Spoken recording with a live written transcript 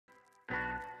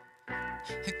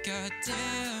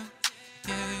Goddamn,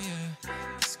 yeah.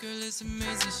 This girl is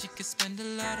amazing. She could spend a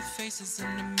lot of faces in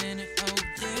a minute. Oh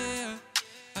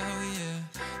yeah.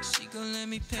 She gon' let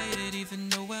me pay it, even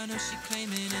though I know she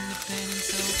claiming independence.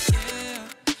 So yeah,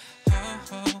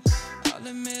 oh. I'll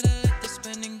admit I let the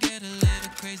spending get a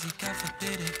little crazy. God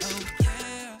forbid it. Oh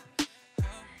yeah.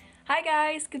 Hi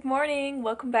guys, good morning.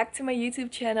 Welcome back to my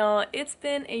YouTube channel. It's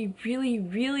been a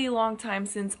really long time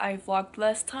since I vlogged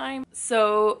last time.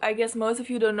 So I guess most of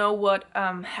you don't know what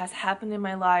has happened in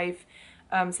my life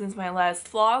since my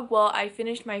last vlog. Well, I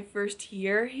finished my first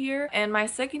year here and my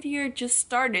second year just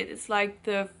started. It's like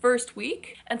the first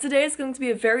week. And today is going to be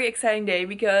a very exciting day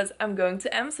because I'm going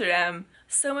to Amsterdam.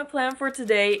 So my plan for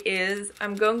today is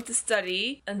I'm going to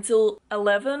study until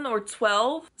 11 or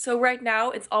 12. So right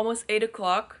now it's almost 8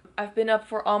 o'clock. I've been up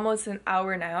for almost an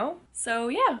hour now. So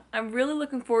yeah, I'm really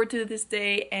looking forward to this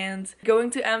day, and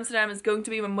going to Amsterdam is going to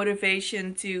be my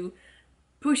motivation to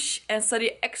push and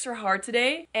study extra hard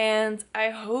today. And I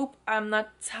hope I'm not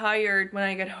tired when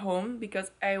I get home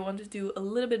because I want to do a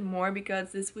little bit more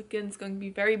because this weekend is going to be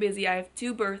very busy. I have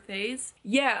 2 birthdays.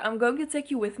 Yeah, I'm going to take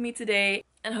you with me today.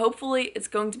 And hopefully it's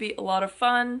going to be a lot of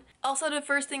fun. Also, the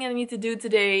first thing I need to do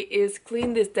today is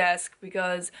clean this desk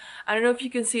because I don't know if you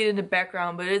can see it in the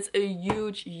background, but it's a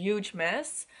huge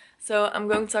mess. So I'm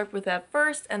going to start with that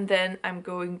first, and then I'm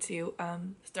going to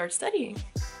start studying.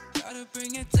 Gotta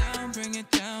bring it down, bring it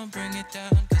down, bring it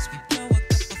down, cause we blow a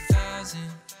couple thousand.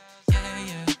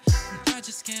 Yeah. And I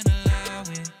just can't allow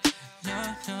it.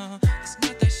 No, it's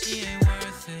not that she ain't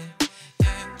worth it.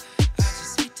 Yeah, I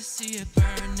just hate to see it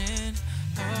burning.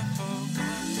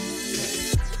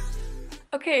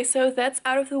 Okay, so that's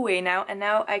out of the way now, and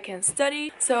now I can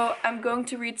study. So I'm going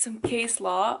to read some case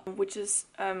law, which is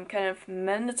kind of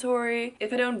mandatory.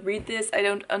 If I don't read this, I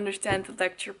don't understand the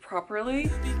lecture properly.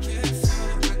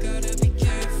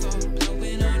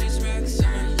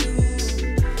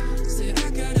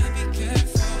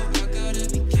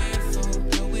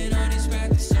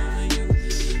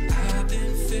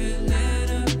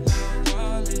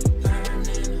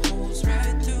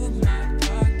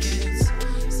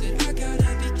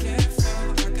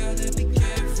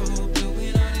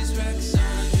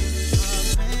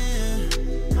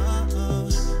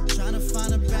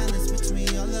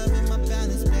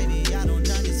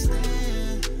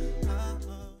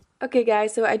 Okay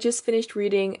guys, so I just finished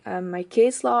reading my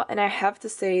case law, and I have to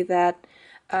say that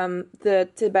the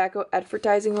tobacco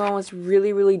advertising one was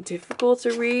really difficult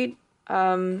to read.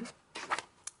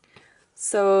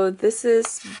 So this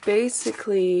is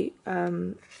basically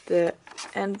the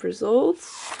end result.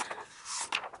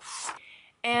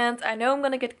 And I know I'm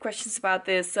gonna get questions about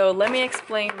this, so let me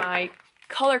explain my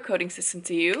color coding system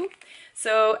to you.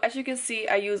 So as you can see,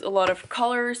 I use a lot of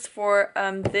colors for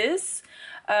this.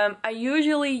 I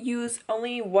usually use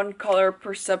only 1 color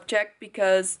per subject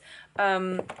because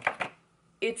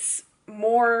it's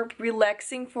more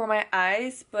relaxing for my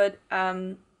eyes, but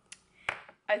I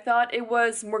thought it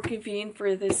was more convenient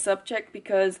for this subject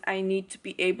because I need to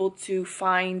be able to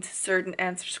find certain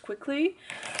answers quickly.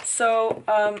 So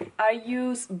I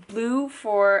use blue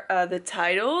for the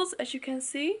titles, as you can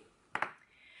see.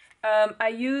 I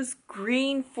use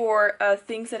green for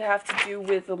things that have to do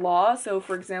with the law. So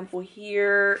for example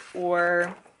here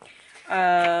or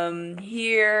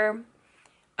here,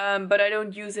 but I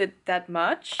don't use it that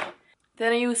much.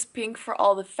 Then I use pink for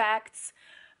all the facts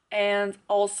and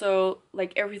also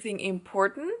like everything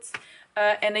important.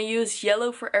 And I use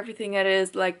yellow for everything that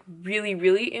is like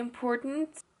really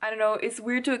important. I don't know, it's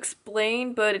weird to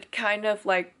explain, but it kind of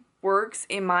like works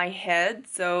in my head.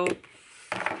 So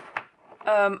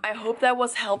I hope that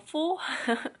was helpful.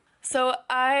 So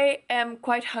I am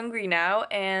quite hungry now,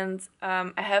 and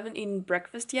I haven't eaten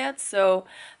breakfast yet, so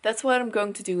that's what I'm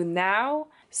going to do now.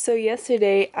 So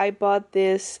yesterday I bought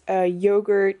this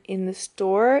yogurt in the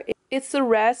store. It's a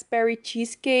raspberry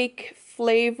cheesecake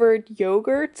flavored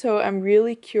yogurt, so I'm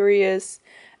really curious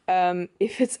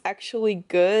if it's actually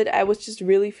good. I was just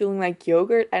really feeling like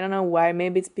yogurt. I don't know why.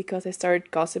 Maybe it's because I started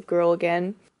Gossip Girl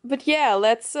again. But yeah,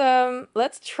 let's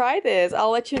try this.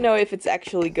 I'll let you know if it's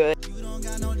actually good. You don't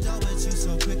got no dough, but you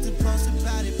so quick to post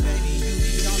about it, baby. You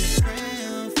be on the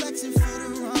gram, flexing for the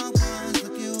wrong ones.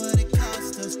 Look at what it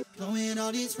cost us, blowing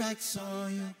all these racks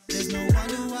on you. There's no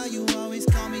wonder why you always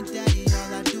call me daddy.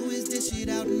 All I do is dish it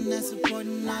out, and that's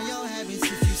supporting all your habits. If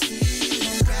you see it,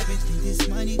 don't grab it. Think this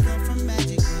money come from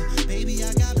magic, but baby,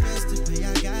 I got bills to pay.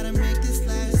 I gotta make this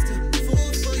last.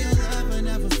 Fool for your love, but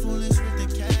never foolish with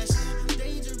the cash.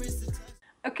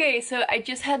 Okay, so I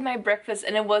just had my breakfast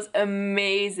and it was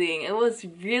amazing. It was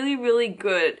really, really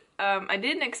good. I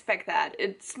didn't expect that.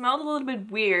 It smelled a little bit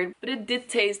weird, but it did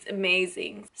taste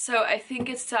amazing. So I think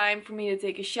it's time for me to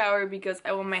take a shower because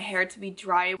I want my hair to be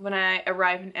dry when I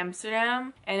arrive in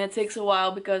Amsterdam. And it takes a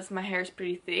while because my hair is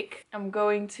pretty thick. I'm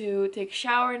going to take a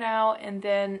shower now and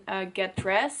then get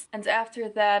dressed. And after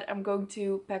that, I'm going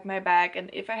to pack my bag.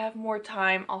 And if I have more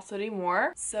time, I'll study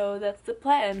more. So that's the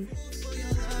plan.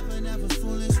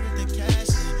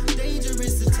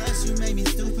 Dangerous to touch, you made me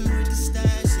stupid with the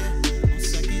stash, yeah. On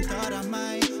second thought, I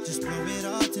might just blow it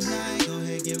all tonight. Go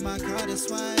ahead, give my card a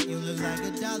swipe. You look like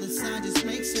a dollar sign, just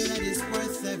make sure that it's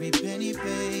worth every penny,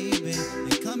 baby.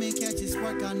 And come and catch this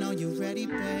work, I know you ready,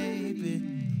 baby.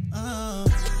 Oh,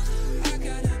 I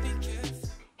gotta be careful.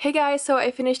 Hey guys, so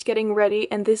I finished getting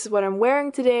ready and this is what I'm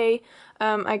wearing today.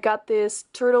 I got this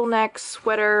turtleneck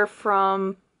sweater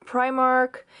from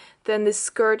Primark. Then this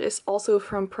skirt is also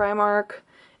from Primark.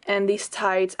 And these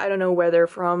tights, I don't know where they're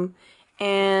from.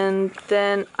 And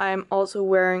then I'm also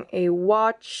wearing a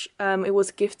watch. It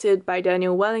was gifted by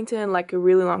Wellington like a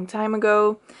really long time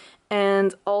ago.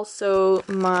 And also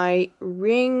my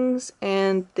rings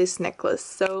and this necklace.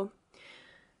 So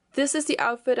this is the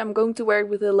outfit. I'm going to wear it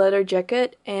with a leather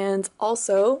jacket. And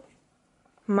also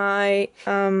my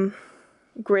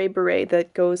gray beret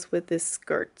that goes with this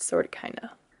skirt, sort of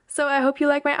kinda. So I hope you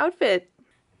like my outfit.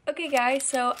 Okay guys,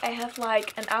 so I have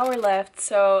like an hour left,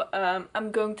 so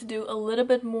I'm going to do a little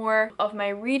bit more of my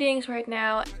readings right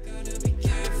now.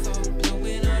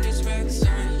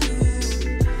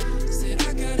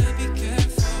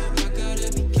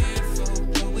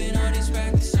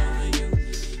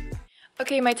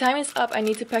 Okay, my time is up. I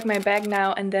need to pack my bag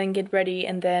now and then get ready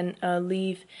and then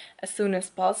leave as soon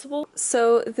as possible.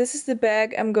 So this is the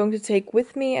bag I'm going to take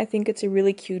with me. I think it's a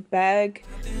really cute bag.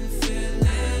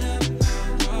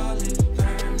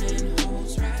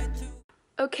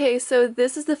 Okay, so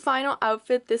this is the final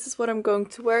outfit. This is what I'm going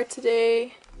to wear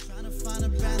today. Trying to find a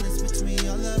balance between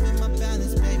your love and my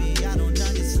balance, baby. I don't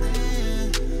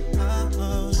understand.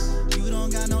 You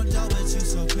don't got no dough, but you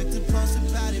so quick to post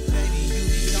about it, baby. You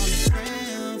be on the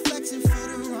gram, flexing for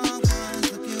the wrong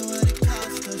ones. Look at what it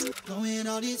cost us, blowing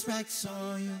all these racks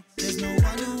on you. There's no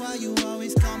wonder why you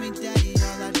always call me daddy.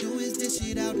 All I do is dish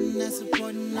it out, and that's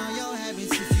supporting all your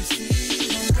habits. If you see,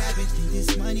 don't grab it. Think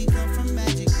this money come from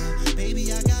magic.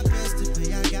 Baby, I got bills to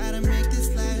pay, I gotta make this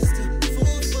last.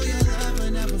 Fool for your love,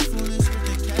 but never foolish with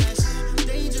the cash, yeah.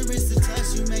 Dangerous to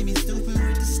touch, you made me stupid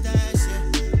with the stash,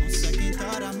 yeah. On second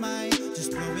thought, I might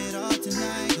just blow it all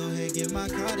tonight. Go ahead, give my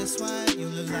card a swipe. You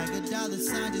look like a dollar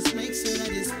sign, just make sure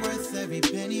that it's worth every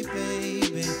penny,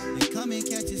 baby. And come and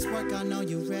catch this work, I know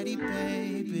you ready,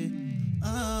 baby.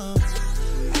 Oh,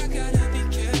 I gotta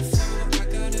be careful, I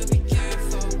gotta be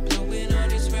careful. Blowing all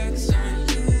these racks on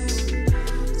you.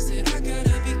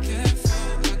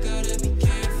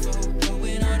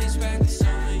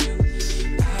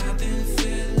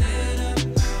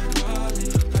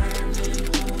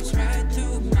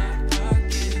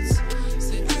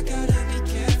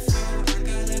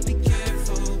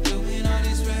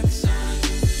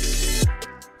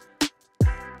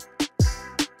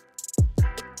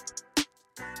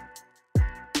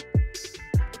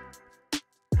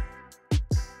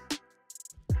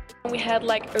 We had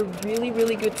like a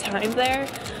really good time there.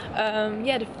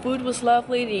 Yeah, the food was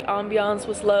lovely, the ambiance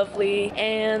was lovely,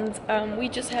 and we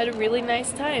just had a really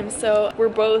nice time. So we're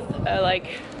both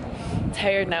like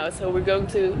tired now, so we're going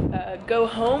to go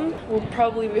home. We'll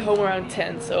probably be home around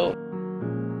 10, so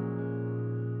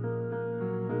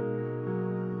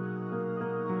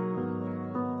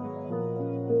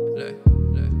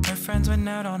her friends went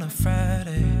out on a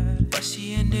Friday, but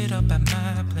she ended up at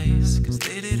my place, cause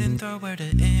they didn't throw her the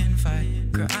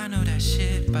invite. Girl, I know that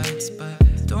shit bites, but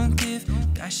don't give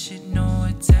that shit no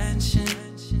attention.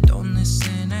 Don't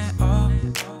listen at all,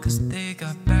 cause they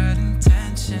got bad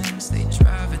intentions. They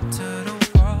drive it to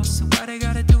the wall, so why they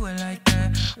gotta do it like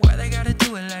that? Why they gotta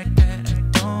do it like that? I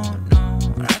don't know.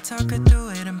 I talk her through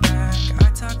it and back, I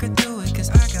talk her through it cause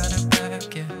I got her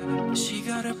back, yeah. She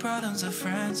got her problems of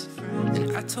friends,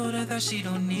 and I told her that she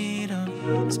don't need them.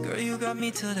 Cause girl, you got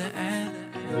me to the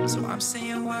end, so I'm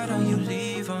saying why don't you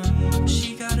leave them?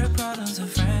 She got her problems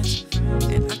of friends,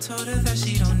 and I told her that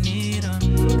she don't need them.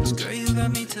 Cause girl, you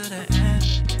got me to the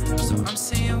end, so I'm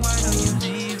saying why don't you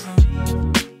leave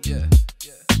them? Yeah,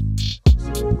 yeah.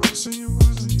 I'm saying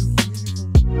why don't you leave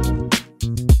them?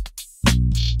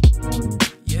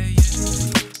 Yeah, yeah.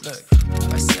 Look,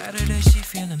 by Saturday she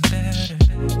feeling better.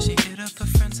 She hit up her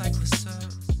friends like what's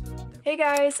up. Hey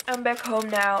guys, guys, I'm back home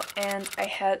now and I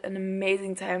had an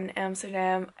amazing time in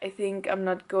Amsterdam. I think I'm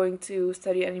not going to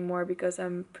study anymore because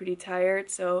I'm pretty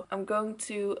tired, so I'm going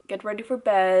to get ready for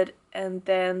bed, and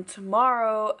then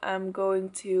tomorrow I'm going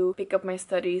to pick up my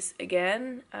studies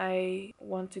again. I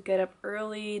want to get up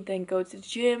early, then go to the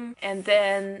gym, and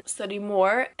then study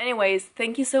more. Anyways,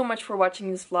 thank you so much for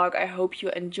watching this vlog. I hope you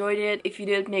enjoyed it. If you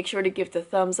did, make sure to give the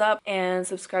thumbs up and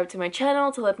subscribe to my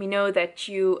channel to let me know that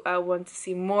you want to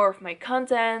see more of my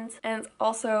content. And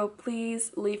also,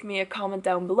 please leave me a comment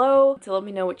down below to let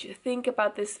me know what you think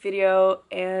about this video,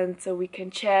 and so we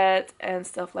can chat and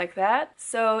stuff like that.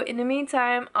 So in the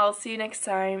meantime, I'll see you next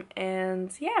time,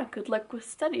 and yeah, good luck with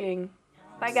studying.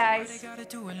 Bye guys. Why they gotta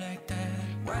do it like that?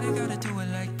 Why they gotta do it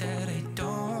like that? I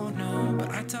don't know, but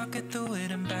I talk it through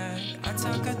it and back. I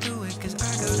talk it through